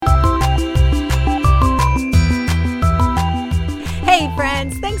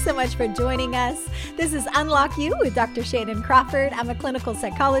much for joining us. This is Unlock You with Dr. Shannon Crawford. I'm a clinical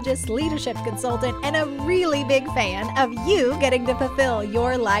psychologist, leadership consultant, and a really big fan of you getting to fulfill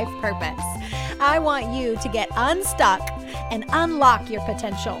your life purpose. I want you to get unstuck and unlock your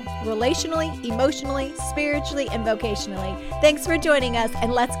potential relationally, emotionally, spiritually, and vocationally. Thanks for joining us,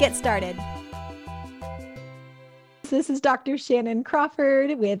 and let's get started. This is Dr. Shannon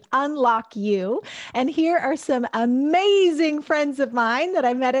Crawford with Unlock You. And here are some amazing friends of mine that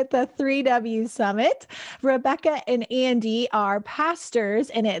I met at the 3W Summit. Rebecca and Andy are pastors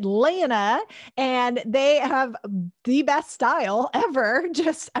in Atlanta, and they have the best style ever.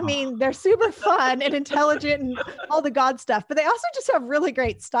 They're super fun and intelligent and all the God stuff, but they also just have really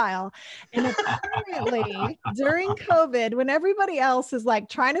great style. And apparently during COVID, when everybody else is like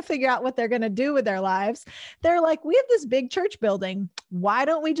trying to figure out what they're going to do with their lives, they're like, we have this big church building. Why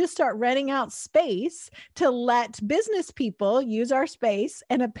don't we just start renting out space to let business people use our space?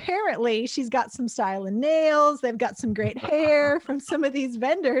 And apparently she's got some style and nails. They've got some great hair from some of these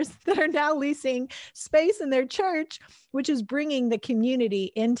vendors that are now leasing space in their church, which is bringing the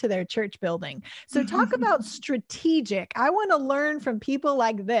community into their church building. So talk about strategic. I want to learn from people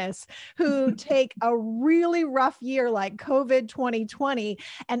like this who take a really rough year like COVID 2020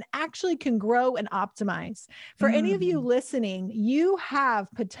 and actually can grow and optimize. For any of you listening, you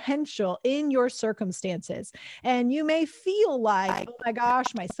have potential in your circumstances, and you may feel like, oh my gosh,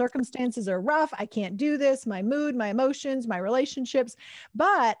 my circumstances are rough. I can't do this. My mood, my emotions, my relationships.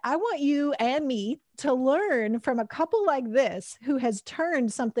 But I want you and me to learn from a couple like this who has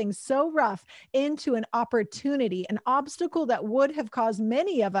turned something so rough into an opportunity, an obstacle that would have caused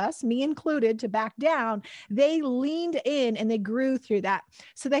many of us, me included, to back down. They leaned in and they grew through that.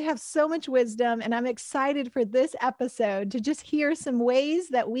 So they have so much wisdom, and I'm excited for this episode to just hear some ways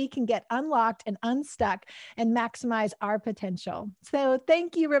that we can get unlocked and unstuck and maximize our potential. So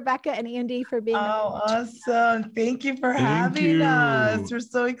thank you, Rebecca and Andy, for being awesome. Thank you for having us. We're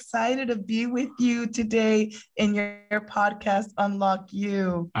so excited to be with you today in your podcast, Unlock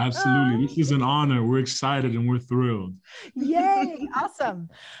You. Absolutely. This is an honor. We're excited and we're thrilled. Yay. Awesome.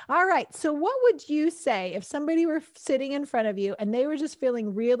 All right. So what would you say if somebody were sitting in front of you and they were just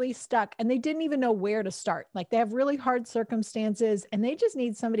feeling really stuck and they didn't even know where to start? Like they have really hard circumstances and they just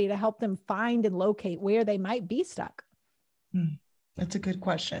need somebody to help them find and locate where they might be stuck. That's a good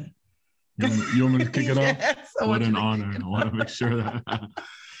question. You want me to kick it off? Yes, what an honor. I want to make sure that.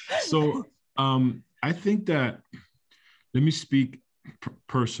 So I think that, let me speak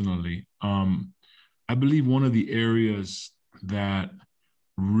personally. I believe one of the areas that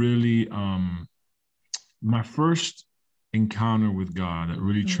really, my first encounter with God that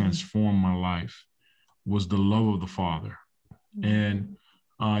really transformed my life was the love of the Father. And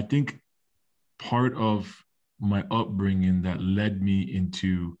I think part of my upbringing that led me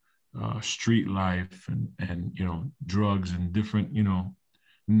into street life and drugs and different,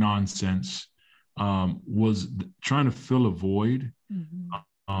 nonsense was trying to fill a void.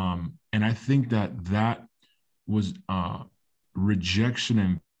 And I think that was rejection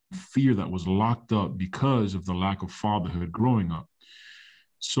and fear that was locked up because of the lack of fatherhood growing up.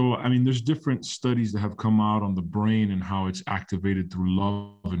 So, there's different studies that have come out on the brain and how it's activated through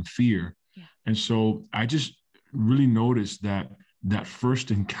love and fear. Yeah. And so I just really noticed that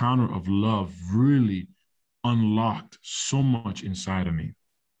first encounter of love really unlocked so much inside of me.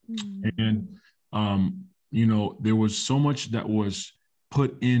 And, there was so much that was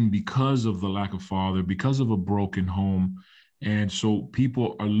put in because of the lack of father, because of a broken home. And so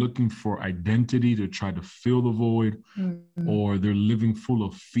people are looking for identity to try to fill the void, or they're living full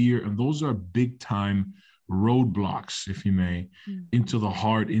of fear. And those are big time roadblocks, if you may, into the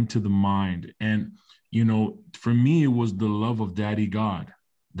heart, into the mind. And, for me, it was the love of Daddy God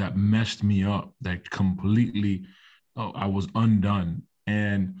that messed me up, that completely, I was undone.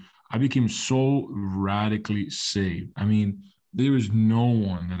 And I became so radically saved. There is no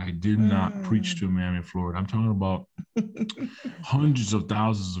one that I did not preach to in Miami, Florida. I'm talking about hundreds of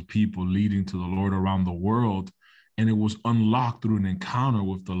thousands of people leading to the Lord around the world. And it was unlocked through an encounter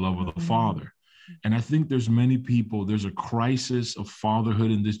with the love of the Father. And I think there's many people, there's a crisis of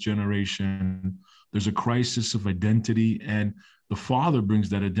fatherhood in this generation. There's a crisis of identity, and the Father brings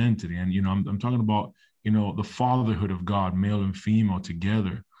that identity. And, I'm talking about, the fatherhood of God, male and female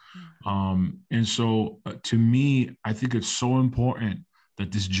together. And so to me, I think it's so important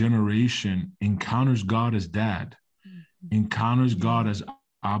that this generation encounters God as Dad, encounters God as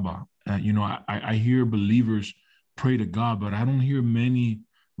Abba. I hear believers pray to God, but I don't hear many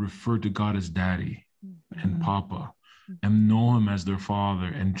refer to God as Daddy and Papa and know him as their Father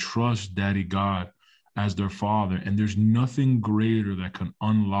and trust Daddy God as their father. And there's nothing greater that can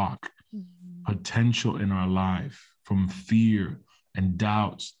unlock potential in our life from fear and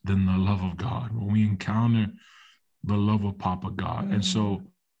doubts than the love of God. When we encounter the love of Papa God. And so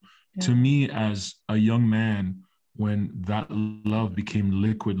to me, as a young man, when that love became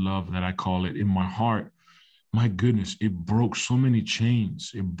liquid love, that I call it, in my heart, my goodness, it broke so many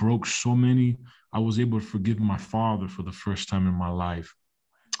chains. It broke so many. I was able to forgive my father for the first time in my life.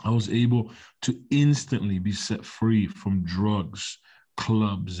 I was able to instantly be set free from drugs,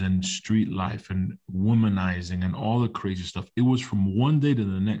 clubs, and street life and womanizing and all the crazy stuff. It was from one day to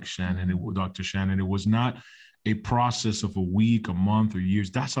the next, Shannon, Dr. Shannon. It was not a process of a week, a month, or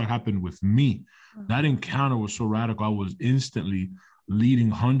years. That's what happened with me. That encounter was so radical. I was instantly leading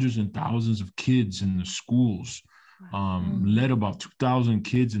hundreds and thousands of kids in the schools, led about 2,000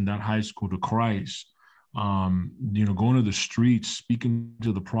 kids in that high school to Christ, going to the streets, speaking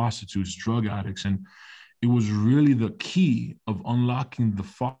to the prostitutes, drug addicts. And it was really the key of unlocking the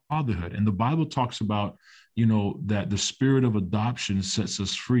fatherhood. And the Bible talks about, that the spirit of adoption sets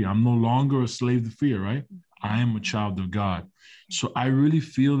us free. I'm no longer a slave to fear, right? I am a child of God. So I really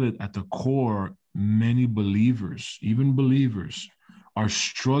feel that at the core, many believers, even believers, are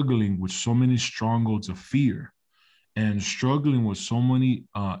struggling with so many strongholds of fear and struggling with so many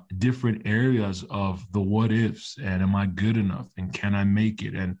different areas of the what ifs and am I good enough and can I make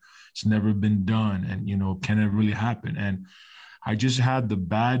it and it's never been done and, can it really happen? And I just had the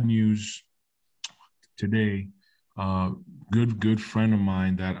bad news today. Good friend of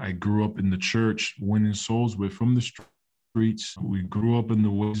mine that I grew up in the church winning souls with from the streets. We grew up in the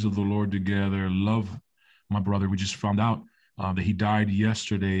ways of the Lord together. Love my brother. We just found out that he died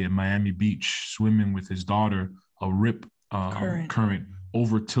yesterday in Miami Beach swimming with his daughter. A rip current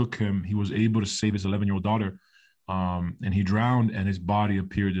overtook him. He was able to save his 11-year-old daughter, and he drowned, and his body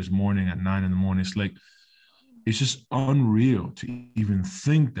appeared this morning at 9 a.m. It's just unreal to even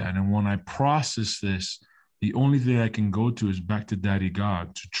think that. And when I process this, the only thing I can go to is back to Daddy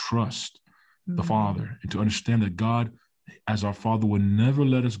God, to trust the Father and to understand that God, as our Father, would never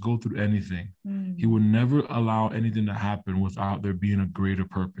let us go through anything. He would never allow anything to happen without there being a greater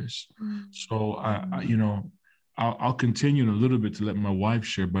purpose. So, I'll continue in a little bit to let my wife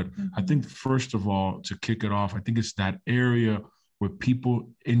share, but I think first of all, to kick it off, I think it's that area where people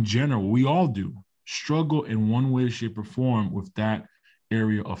in general, we all do, struggle in one way, shape, or form with that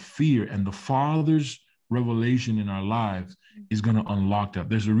area of fear. And the Father's revelation in our lives is going to unlock that.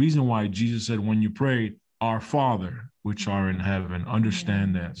 There's a reason why Jesus said, when you pray, our Father, which are in heaven,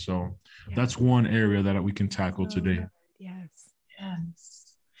 understand that. So that's one area that we can tackle today. Yes.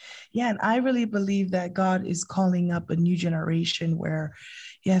 Yeah, and I really believe that God is calling up a new generation where,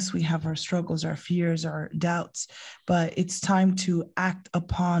 yes, we have our struggles, our fears, our doubts, but it's time to act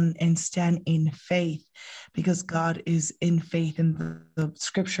upon and stand in faith because God is in faith. And the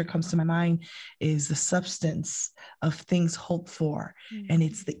scripture comes to my mind is the substance of things hoped for. And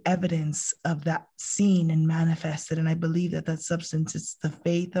it's the evidence of that seen and manifested. And I believe that that substance is the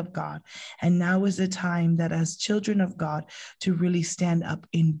faith of God. And now is the time that as children of God to really stand up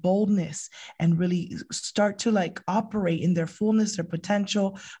in boldness and really start to operate in their fullness, their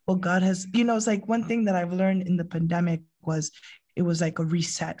potential, what God has, it's like one thing that I've learned in the pandemic was it was like a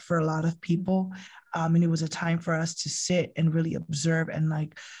reset for a lot of people. And it was a time for us to sit and really observe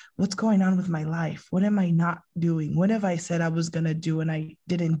and what's going on with my life? What am I not doing? What have I said I was going to do and I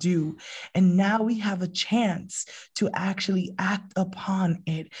didn't do? And now we have a chance to actually act upon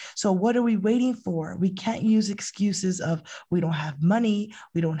it. So what are we waiting for? We can't use excuses of we don't have money,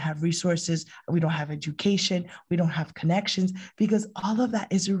 we don't have resources, we don't have education, we don't have connections, because all of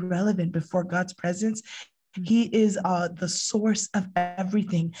that is irrelevant before God's presence. He is the source of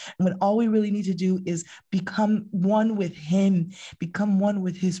everything. And when all we really need to do is become one with him, become one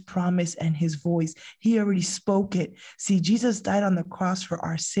with his promise and his voice. He already spoke it. See, Jesus died on the cross for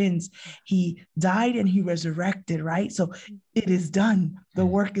our sins. He died and he resurrected, right? So it is done. The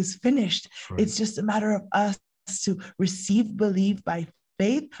work is finished. Right. It's just a matter of us to receive, believe by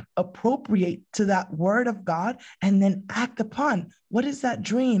faith, appropriate to that word of God, and then act upon. What is that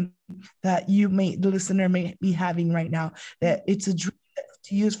dream that the listener may be having right now? That it's a dream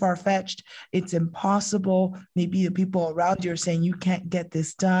to use far-fetched, it's impossible. Maybe the people around you are saying you can't get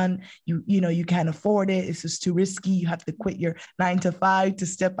this done. You can't afford it. It's just too risky. You have to quit your 9 to 5 to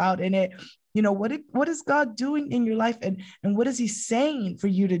step out in it. What is God doing in your life, and what is he saying for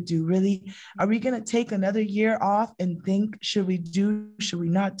you to do? Really, are we going to take another year off and think, should we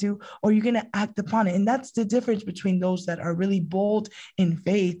not do, or are you going to act upon it? And that's the difference between those that are really bold in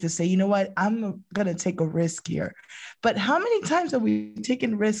faith to say, you know what, I'm going to take a risk here. But how many times have we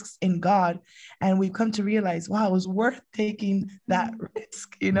taken risks in God and we've come to realize, wow, it was worth taking that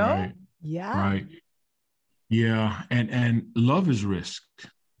risk, Right. Yeah. Right. Yeah. And love is risk,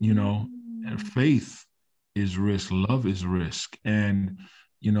 and faith is risk. Love is risk. And,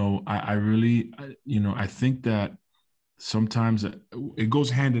 I really, I think that sometimes it goes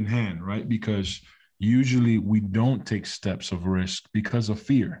hand in hand, right? Because usually we don't take steps of risk because of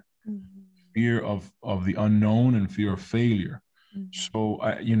fear, fear of the unknown and fear of failure. So,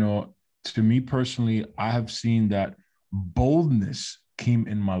 to me personally, I have seen that boldness came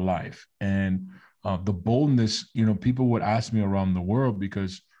in my life. And the boldness, people would ask me around the world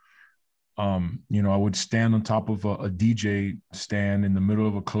because I would stand on top of a DJ stand in the middle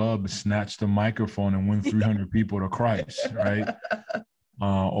of a club, snatch the microphone, and win 300 people to Christ, right?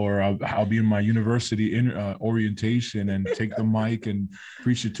 Or I'll be in my university orientation and take the mic and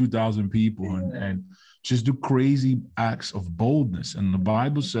preach to 2,000 people and just do crazy acts of boldness. And the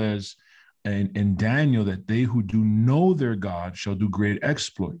Bible says in Daniel that they who do know their God shall do great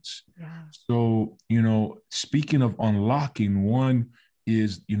exploits. Yeah. So, speaking of unlocking, one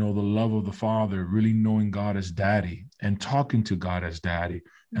is, the love of the Father, really knowing God as Daddy and talking to God as Daddy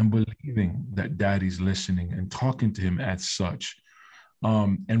and believing that Daddy's listening and talking to him as such,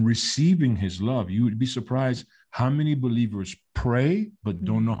 and receiving his love. You would be surprised how many believers pray but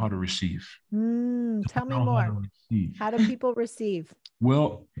don't know how to receive. Tell me more. How do people receive?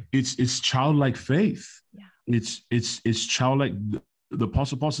 Well, it's childlike faith. Yeah. It's childlike. The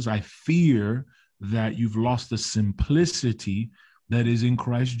Apostle Paul says, I fear that you've lost the simplicity that is in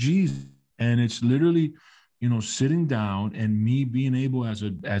Christ Jesus. And it's literally, sitting down and me being able as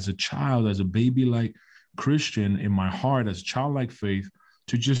a child, as a baby-like Christian in my heart, as childlike faith,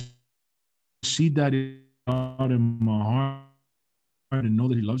 to just see that God in my heart and know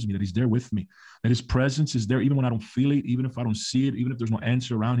that he loves me, that he's there with me, that his presence is there even when I don't feel it, even if I don't see it, even if there's no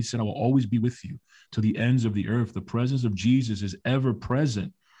answer around. He said, I will always be with you to the ends of the earth. The presence of Jesus is ever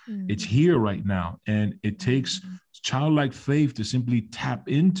present. It's here right now. And it takes childlike faith to simply tap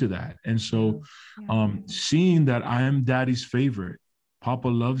into that. And so seeing that I am Daddy's favorite, Papa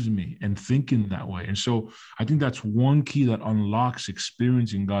loves me, and thinking that way. And so I think that's one key that unlocks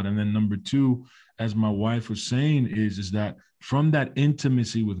experiencing God. And then number two, as my wife was saying, is that from that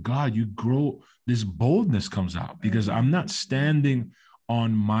intimacy with God, you grow, this boldness comes out, because I'm not standing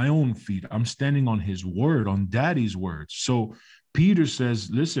on my own feet. I'm standing on his word, on Daddy's words. So Peter says,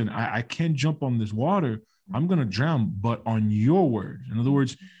 listen, I can't jump on this water. I'm going to drown, but on your word. In other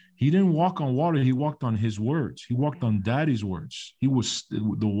words, he didn't walk on water. He walked on his words. He walked on Daddy's words.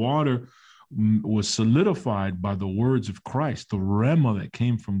 The water was solidified by the words of Christ, the rhema that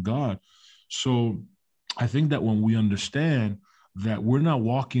came from God. So I think that when we understand that we're not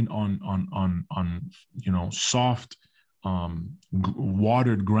walking on soft,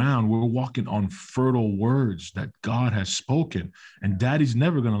 watered ground, we're walking on fertile words that God has spoken, and Daddy's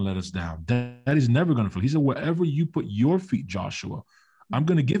never going to let us down. Daddy's never going to fail. He said, wherever you put your feet, Joshua, I'm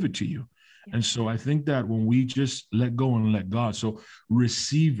going to give it to you. And so I think that when we just let go and let God, so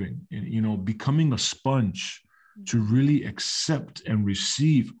receiving, becoming a sponge to really accept and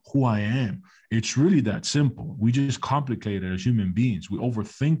receive who I am, it's really that simple. We just complicate it as human beings. We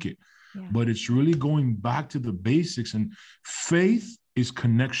overthink it. Yeah. But it's really going back to the basics, and faith is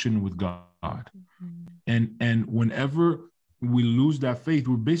connection with God. And whenever we lose that faith,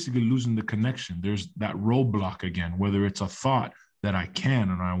 we're basically losing the connection. There's that roadblock again, whether it's a thought that I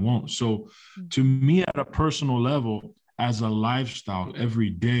can and I won't. So to me, at a personal level, as a lifestyle every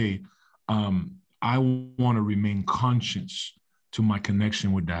day, I want to remain conscious to my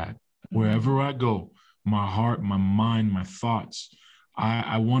connection with Dad. Wherever I go, my heart, my mind, my thoughts,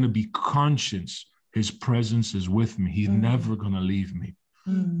 I want to be conscious his presence is with me. He's never going to leave me.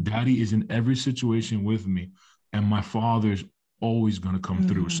 Daddy is in every situation with me, and my Father is always going to come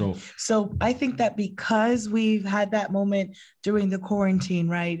through. So I think that because we've had that moment during the quarantine,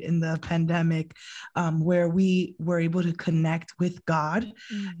 right, in the pandemic, where we were able to connect with God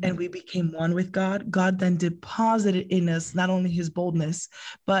and we became one with God, God then deposited in us not only his boldness,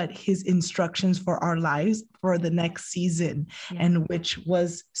 but his instructions for our lives for the next season, and which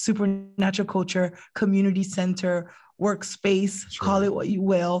was supernatural culture, community center, workspace, call it what you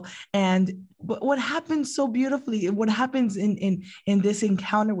will. And what happens so beautifully, what happens in this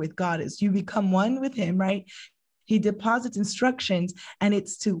encounter with God is you become one with him, right? he deposits instructions, and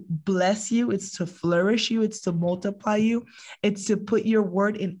it's to bless you, it's to flourish you, it's to multiply you, it's to put your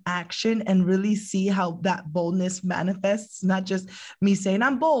word in action and really see how that boldness manifests, not just me saying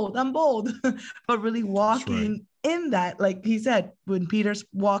I'm bold, but really walking in that. Like he said, when Peter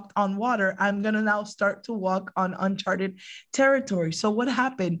walked on water, I'm going to now start to walk on uncharted territory. So what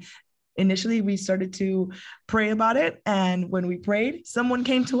happened? Initially, we started to pray about it. And when we prayed, someone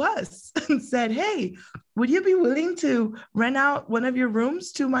came to us and said, hey, would you be willing to rent out one of your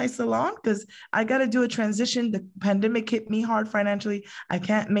rooms to my salon? Because I got to do a transition. The pandemic hit me hard financially. I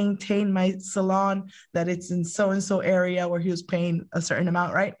can't maintain my salon that it's in so-and-so area where he was paying a certain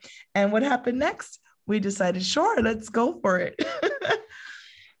amount, right? And what happened next? We decided, sure, let's go for it.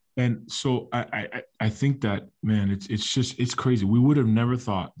 And so I think that, man, it's crazy. We would have never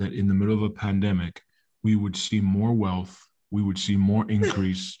thought that in the middle of a pandemic, we would see more wealth, we would see more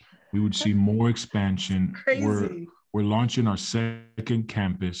increase, we would see more expansion. Crazy. We're launching our second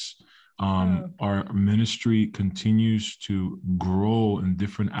campus. Our ministry continues to grow in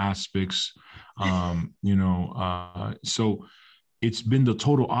different aspects. So it's been the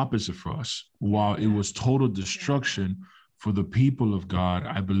total opposite for us. While it was total destruction for the people of God,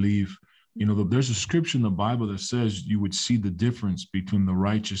 I believe, there's a scripture in the Bible that says you would see the difference between the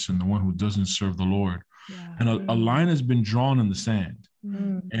righteous and the one who doesn't serve the Lord. Yeah. And a line has been drawn in the sand.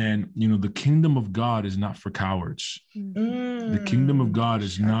 And, the kingdom of God is not for cowards. The kingdom of God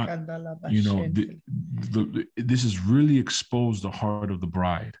is not, this has really exposed the heart of the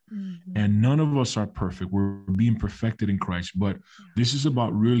bride. And none of us are perfect. We're being perfected in Christ. But this is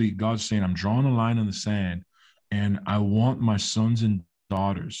about really God saying, I'm drawing a line in the sand, and I want my sons and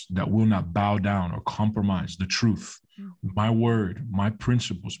daughters that will not bow down or compromise the truth. My word, my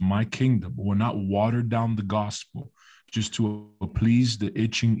principles, my kingdom will not water down the gospel just to please the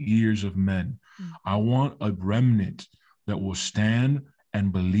itching ears of men. I want a remnant that will stand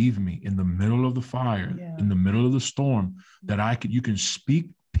and believe me in the middle of the fire, in the middle of the storm, that you can speak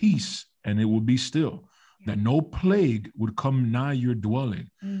peace and it will be still, that no plague would come nigh your dwelling.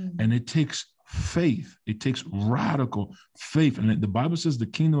 And it takes faith. It takes radical faith. And the Bible says the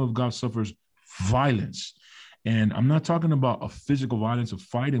kingdom of God suffers violence. And I'm not talking about a physical violence of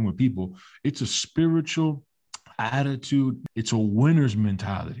fighting with people. It's a spiritual attitude. It's a winner's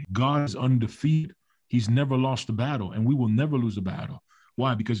mentality. God is undefeated. He's never lost a battle, and we will never lose a battle.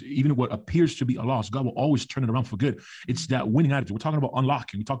 Why? Because even what appears to be a loss, God will always turn it around for good. It's that winning attitude. We're talking about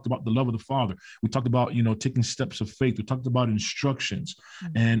unlocking. We talked about the love of the Father. We talked about, taking steps of faith. We talked about instructions.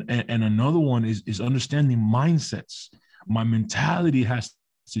 And another one is understanding mindsets. My mentality has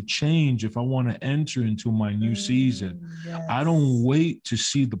to change if I want to enter into my new season. Yes. I don't wait to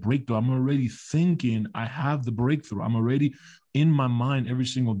see the breakthrough. I'm already thinking I have the breakthrough. I'm already in my mind every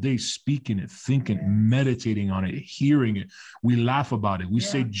single day, speaking it, thinking, meditating on it, hearing it. We laugh about it. We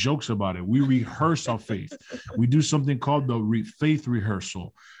say jokes about it. We rehearse our faith. We do something called the faith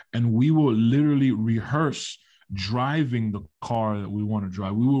rehearsal. And we will literally rehearse driving the car that we want to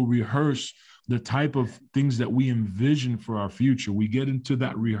drive. We will rehearse the type of things that we envision for our future. We get into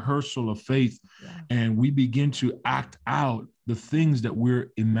that rehearsal of faith and we begin to act out the things that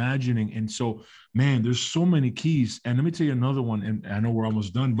we're imagining. And so, man, there's so many keys. And let me tell you another one, and I know we're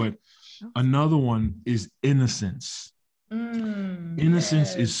almost done, but another one is innocence.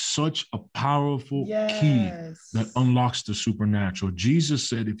 Innocence is such a powerful key that unlocks the supernatural. Jesus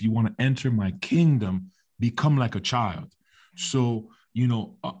said, if you want to enter my kingdom, become like a child. So,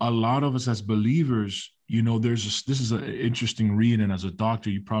 a lot of us as believers, this is an interesting read. And as a doctor,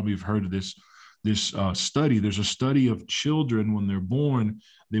 you probably have heard of this study. There's a study of children when they're born.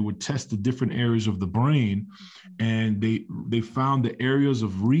 They would test the different areas of the brain, and they found the areas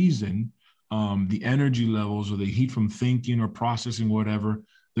of reason, the energy levels or the heat from thinking or processing, whatever,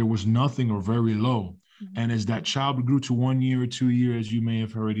 there was nothing or very low. And as that child grew to 1 year or 2 years, as you may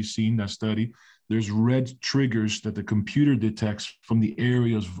have already seen that study, there's red triggers that the computer detects from the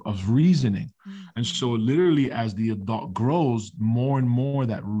areas of reasoning. And so literally as the adult grows, more and more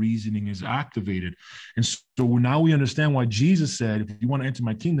that reasoning is activated. And so now we understand why Jesus said, if you want to enter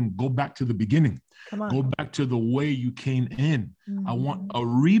my kingdom, go back to the beginning. Go back to the way you came in. I want a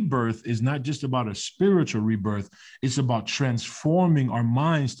rebirth is not just about a spiritual rebirth. It's about transforming our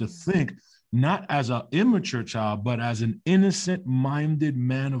minds to think not as an immature child, but as an innocent-minded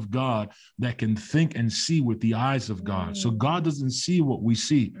man of God that can think and see with the eyes of God. So God doesn't see what we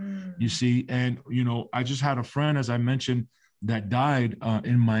see, you see. And, I just had a friend, as I mentioned, that died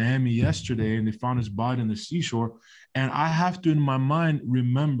in Miami yesterday, and they found his body in the seashore. And I have to, in my mind,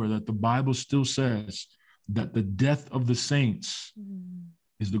 remember that the Bible still says that the death of the saints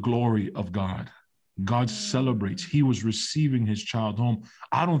is the glory of God. God celebrates. He was receiving his child home.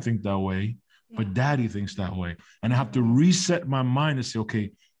 I don't think that way, but daddy thinks that way. And I have to reset my mind and say,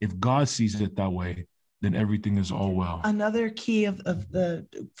 okay, if God sees it that way, then everything is all well. Another key of the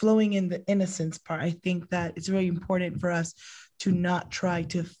flowing in the innocence part, I think that it's very important for us to not try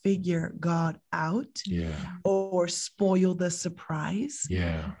to figure God out or spoil the surprise.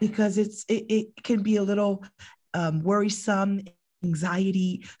 Yeah. Because it can be a little worrisome,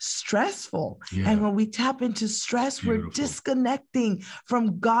 anxiety, stressful. Yeah. And when we tap into stress, we're disconnecting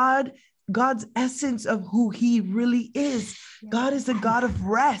from God's essence of who he really is. God is a God of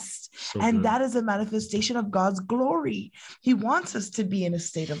rest. And that is a manifestation of God's glory. He wants us to be in a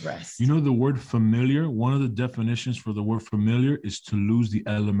state of rest. You know, the word familiar, one of the definitions for the word familiar is to lose the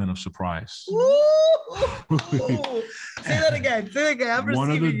element of surprise. Say that again. Say it again. I'm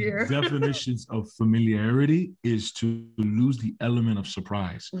one of the here. definitions of familiarity is to lose the element of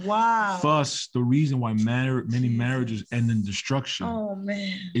surprise. Wow. Thus, the reason why many marriages end in destruction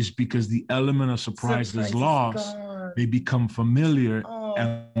is because the element of surprise is lost. They become familiar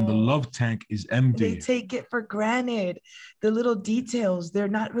and the love tank is empty. They take it for granted. The little details, they're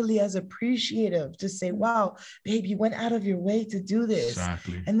not really as appreciative to say, wow, babe, you went out of your way to do this.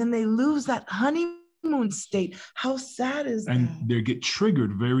 Exactly. And then they lose that honeymoon state. How sad is that? And they get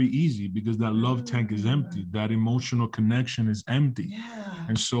triggered very easy because that love tank is empty. That emotional connection is empty. Yeah.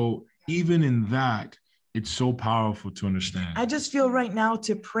 And so even in that, it's so powerful to understand. I just feel right now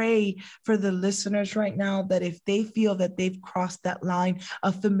to pray for the listeners right now that if they feel that they've crossed that line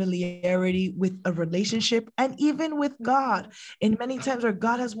of familiarity with a relationship and even with God, and many times where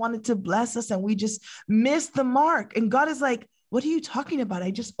God has wanted to bless us and we just miss the mark. And God is like, what are you talking about? I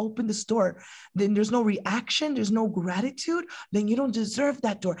just opened the door. Then there's no reaction. There's no gratitude. Then you don't deserve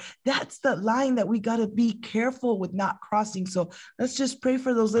that door. That's the line that we got to be careful with not crossing. So let's just pray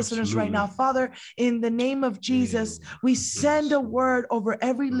for those listeners right now. Father, in the name of Jesus, we send a word over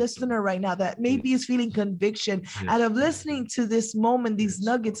every listener right now that maybe is feeling conviction out of listening to this moment, these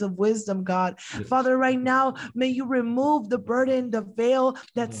nuggets of wisdom, God. Father, right now, may you remove the burden, the veil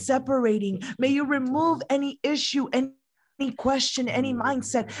that's separating. May you remove any issue, any question, any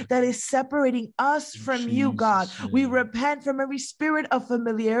mindset that is separating us from you, God. We repent from every spirit of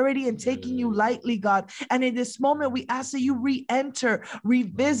familiarity and taking you lightly, God. And in this moment, we ask that you re-enter,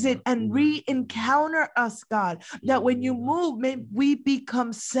 revisit, and re-encounter us, God. That when you move, may we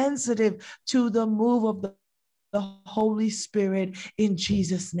become sensitive to the move of the Holy Spirit in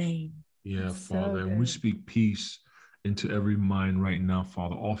Jesus' name. Yeah, Father, and we speak peace into every mind right now,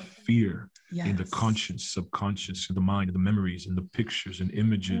 Father. All fear in the conscience, subconscious, in the mind, in the memories, in the pictures and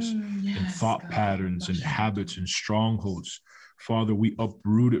images, and thought patterns and habits and strongholds. Father, we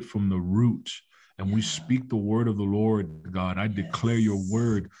uproot it from the root and we speak the word of the Lord, God. I declare your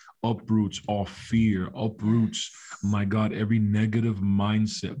word uproots all fear, uproots, my God, every negative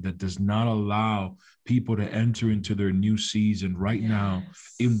mindset that does not allow people to enter into their new season right now.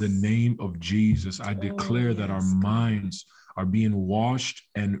 In the name of Jesus, I declare that our minds are being washed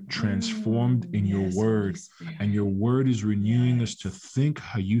and transformed in your word. And your word is renewing us to think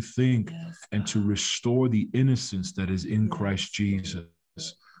how you think and to restore the innocence that is in Christ Jesus.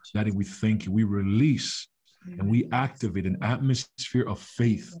 Daddy, we thank you. We release and we activate an atmosphere of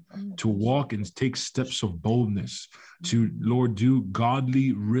faith to walk and take steps of boldness, to, Lord, do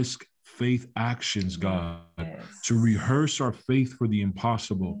godly risk faith actions, God, to rehearse our faith for the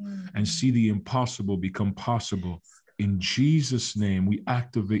impossible and see the impossible become possible. In Jesus' name, we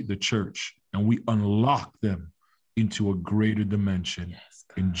activate the church and we unlock them into a greater dimension.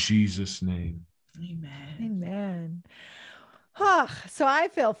 In Jesus' name. Amen. Amen. Oh, so I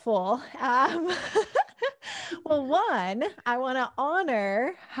feel full. Well, one, I want to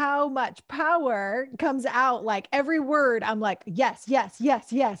honor how much power comes out. Like every word, I'm like, yes, yes, yes,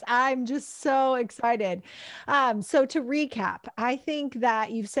 yes. I'm just so excited. So to recap, I think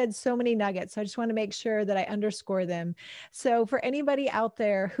that you've said so many nuggets. So I just want to make sure that I underscore them. So for anybody out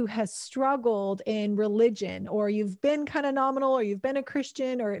there who has struggled in religion, or you've been kind of nominal, or you've been a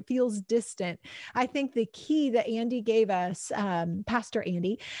Christian, or it feels distant, I think the key that Andy gave us, Pastor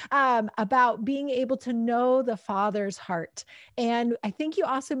Andy, about being able to know the Father's heart. And I think you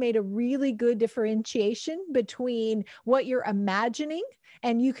also made a really good differentiation between what you're imagining,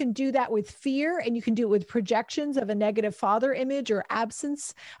 and you can do that with fear, and you can do it with projections of a negative father image or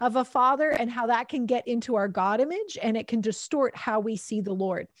absence of a father, and how that can get into our God image, and it can distort how we see the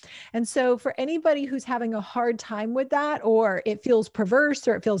Lord. And so for anybody who's having a hard time with that, or it feels perverse,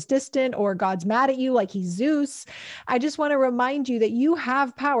 or it feels distant, or God's mad at you like he's Zeus, I just want to remind you that you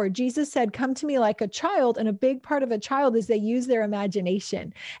have power. Jesus said, come to me like a child, and a big big part of a child is they use their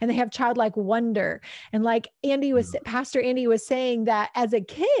imagination and they have childlike wonder. And like Pastor Andy was saying, that as a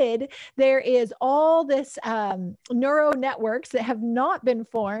kid, there is all this neural networks that have not been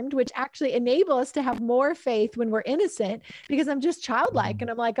formed, which actually enable us to have more faith when we're innocent, because I'm just childlike. And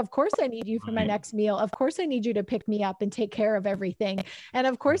I'm like, of course I need you for my next meal. Of course I need you to pick me up and take care of everything. And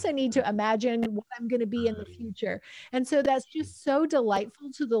of course I need to imagine what I'm going to be in the future. And so that's just so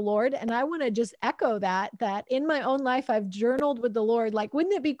delightful to the Lord. And I want to just echo that in my own life, I've journaled with the Lord, like,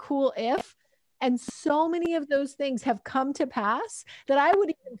 wouldn't it be cool if, and so many of those things have come to pass that I would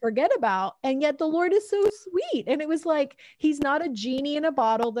even forget about. And yet the Lord is so sweet. And it was like, he's not a genie in a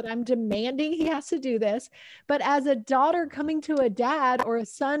bottle that I'm demanding he has to do this. But as a daughter coming to a dad, or a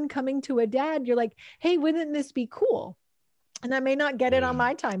son coming to a dad, you're like, hey, wouldn't this be cool? And I may not get it on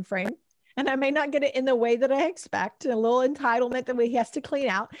my time frame. And I may not get it in the way that I expect, a little entitlement that he has to clean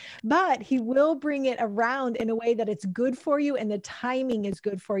out, but he will bring it around in a way that it's good for you, and the timing is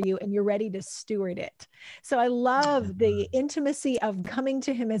good for you, and you're ready to steward it. So I love the intimacy of coming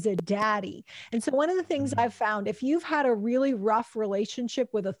to him as a daddy. And so one of the things I've found, if you've had a really rough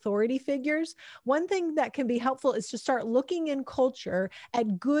relationship with authority figures, one thing that can be helpful is to start looking in culture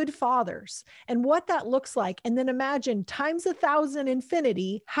at good fathers and what that looks like. And then imagine times 1,000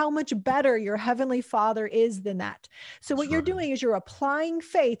 infinity, how much better your heavenly Father is than that. So what you're doing is you're applying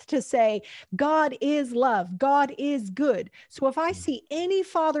faith to say, God is love, God is good. So if I see any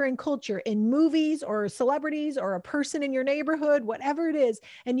father in culture, in movies or celebrities or a person in your neighborhood, whatever it is,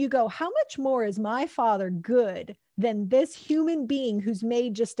 and you go, how much more is my Father good than this human being who's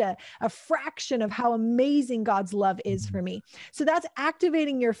made just a fraction of how amazing God's love is for me? So that's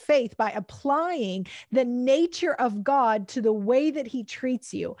activating your faith by applying the nature of God to the way that he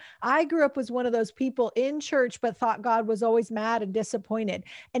treats you. I grew up as one of those people in church, but thought God was always mad and disappointed.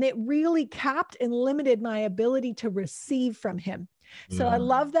 And it really capped and limited my ability to receive from him. So I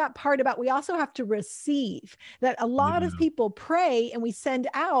love that part about, we also have to receive, that a lot of people pray and we send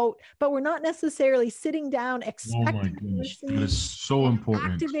out, but we're not necessarily sitting down expecting to receive. That is so important.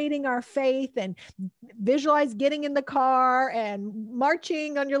 Activating our faith and visualize getting in the car and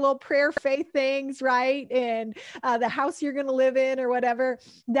marching on your little prayer faith things, right? And the house you're going to live in or whatever,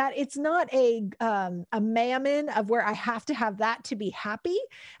 that it's not a mammon of where I have to have that to be happy.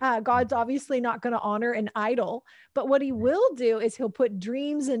 God's obviously not going to honor an idol, but what he will do is he'll put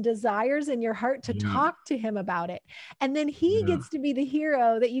dreams and desires in your heart to talk to him about it. And then he gets to be the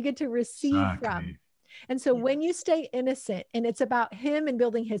hero that you get to receive from. And so when you stay innocent and it's about him and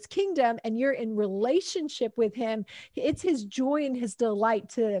building his kingdom and you're in relationship with him, it's his joy and his delight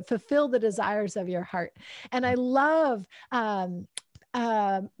to fulfill the desires of your heart. And I love,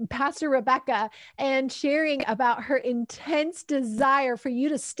 Pastor Rebecca, and sharing about her intense desire for you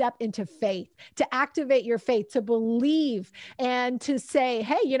to step into faith, to activate your faith, to believe, and to say,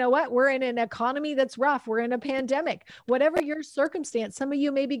 hey, you know what? We're in an economy that's rough. We're in a pandemic. Whatever your circumstance, some of you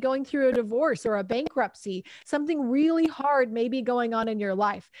may be going through a divorce or a bankruptcy, something really hard may be going on in your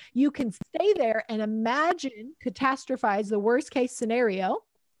life. You can stay there and imagine, catastrophize the worst case scenario,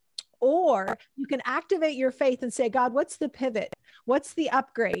 or you can activate your faith and say, God, what's the pivot? What's the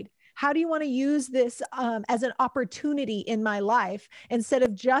upgrade? How do you want to use this as an opportunity in my life, instead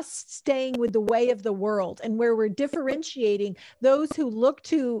of just staying with the way of the world, and where we're differentiating those who look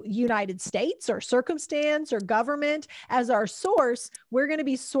to United States or circumstance or government as our source? We're going to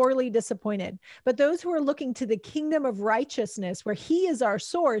be sorely disappointed. But those who are looking to the kingdom of righteousness, where he is our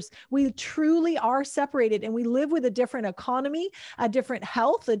source, we truly are separated, and we live with a different economy, a different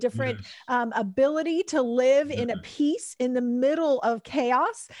health, a different ability to live in a peace in the middle of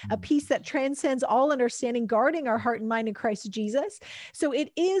chaos, a peace that transcends all understanding, guarding our heart and mind in Christ Jesus. So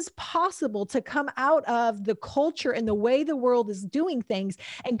it is possible to come out of the culture and the way the world is doing things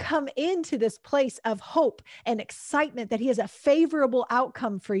and come into this place of hope and excitement that he has a favorable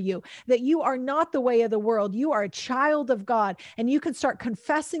outcome for you, that you are not the way of the world. You are a child of God, and you can start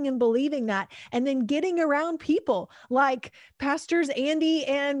confessing and believing that, and then getting around people like Pastors Andy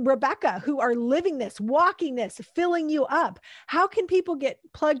and Rebecca, who are living this, walking this, filling you up. How can people get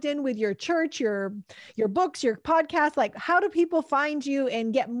plugged in with your church, your books, your podcast? Like, how do people find you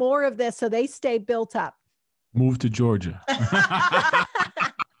and get more of this so they stay built up? Move to Georgia.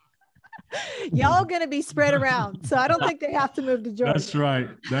 Y'all going to be spread around, so I don't think they have to move to Georgia. That's right.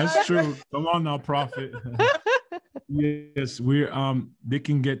 That's true. Come on now, Prophet. Yes, we're they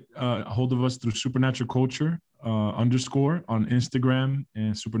can get a hold of us through Supernatural Culture _ on Instagram,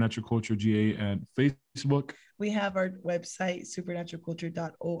 and Supernatural Culture GA at Facebook. We have our website,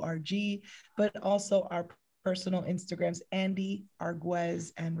 supernaturalculture.org, but also our personal Instagrams, Andy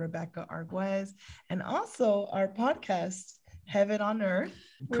Arguez and Rebecca Arguez, and also our podcast, Heaven on Earth.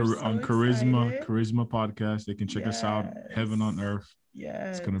 On Charisma podcast. They can check us out. Heaven on Earth.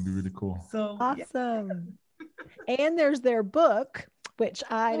 Yes. It's going to be really cool. So awesome. And there's their book, which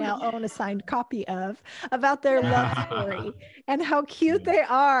I now own a signed copy of, about their love story and how cute they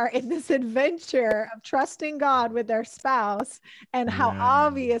are in this adventure of trusting God with their spouse, and how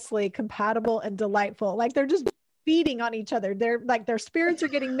obviously compatible and delightful. Like they're just feeding on each other. They're like, their spirits are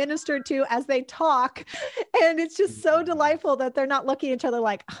getting ministered to as they talk. And it's just so delightful that they're not looking at each other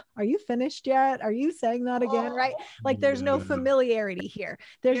like, are you finished yet? Are you saying that again? Right? Like there's no familiarity here.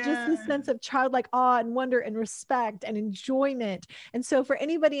 There's just this sense of childlike awe and wonder and respect and enjoyment. And so for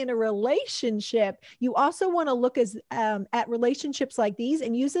anybody in a relationship, you also want to look at relationships like these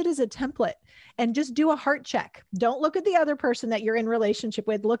and use it as a template and just do a heart check. Don't look at the other person that you're in relationship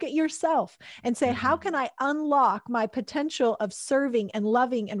with. Look at yourself and say, how can I unlock my potential of serving and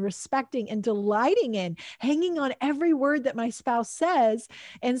loving and respecting and delighting in, hanging on every word that my spouse says,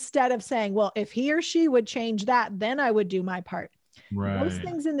 instead of saying, well, if he or she would change that, then I would do my part. Right. Most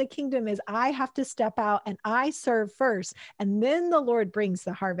things in the kingdom is I have to step out and I serve first, and then the Lord brings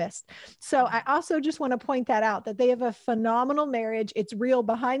the harvest. So I also just want to point that out, that they have a phenomenal marriage. It's real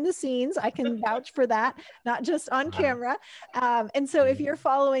behind the scenes. I can vouch for that, not just on camera. And so if you're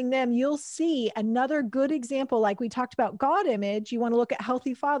following them, you'll see another good example. Like we talked about God image, you want to look at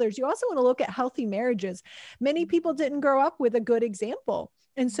healthy fathers. You also want to look at healthy marriages. Many people didn't grow up with a good example.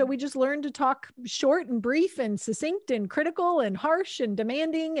 And so we just learned to talk short and brief and succinct and critical and harsh and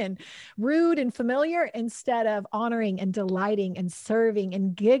demanding and rude and familiar, instead of honoring and delighting and serving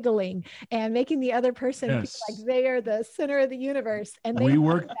and giggling and making the other person feel like they are the center of the universe. And they when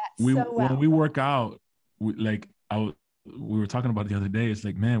we work out, we were talking about it the other day. It's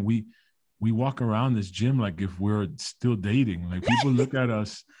like, man, we walk around this gym like if we're still dating. Like people look at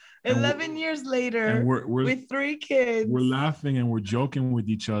us 11 years later, and we're with 3 kids. We're laughing and we're joking with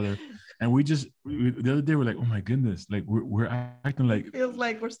each other. And the other day, we're like, oh my goodness, like we're acting like, it feels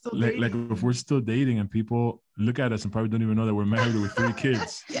like we're still dating. Like if we're still dating, and people look at us and probably don't even know that we're married with 3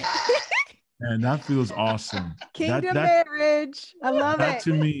 kids. And that feels awesome. Kingdom marriage. I love it.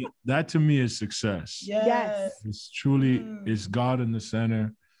 That to me is success. Yes. It's truly, it's God in the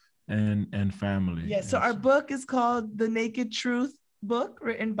center and family. Yes. So our book is called The Naked Truth book,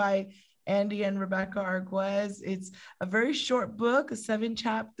 written by Andy and Rebecca Arguez. It's a very short book, 7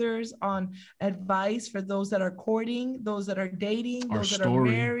 chapters on advice for those that are courting, those that are dating, those that are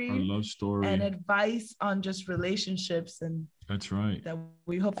married, our love story, and advice on just relationships. And that's right. That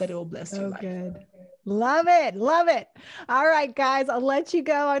we hope that it will bless your life. Good. Love it. Love it. All right, guys, I'll let you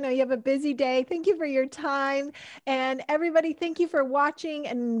go. I know you have a busy day. Thank you for your time. And everybody, thank you for watching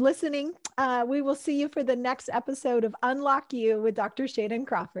and listening. We will see you for the next episode of Unlock You with Dr. Shannon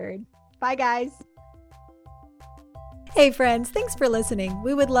Crawford. Bye, guys. Hey friends, thanks for listening.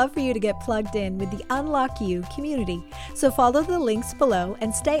 We would love for you to get plugged in with the Unlock You community. So follow the links below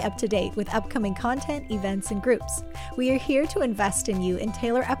and stay up to date with upcoming content, events, and groups. We are here to invest in you and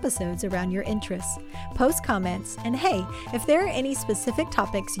tailor episodes around your interests. Post comments, and hey, if there are any specific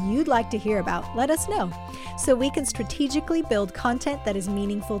topics you'd like to hear about, let us know so we can strategically build content that is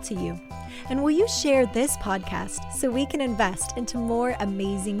meaningful to you. And will you share this podcast so we can invest into more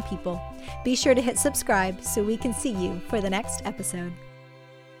amazing people? Be sure to hit subscribe so we can see you for the next episode.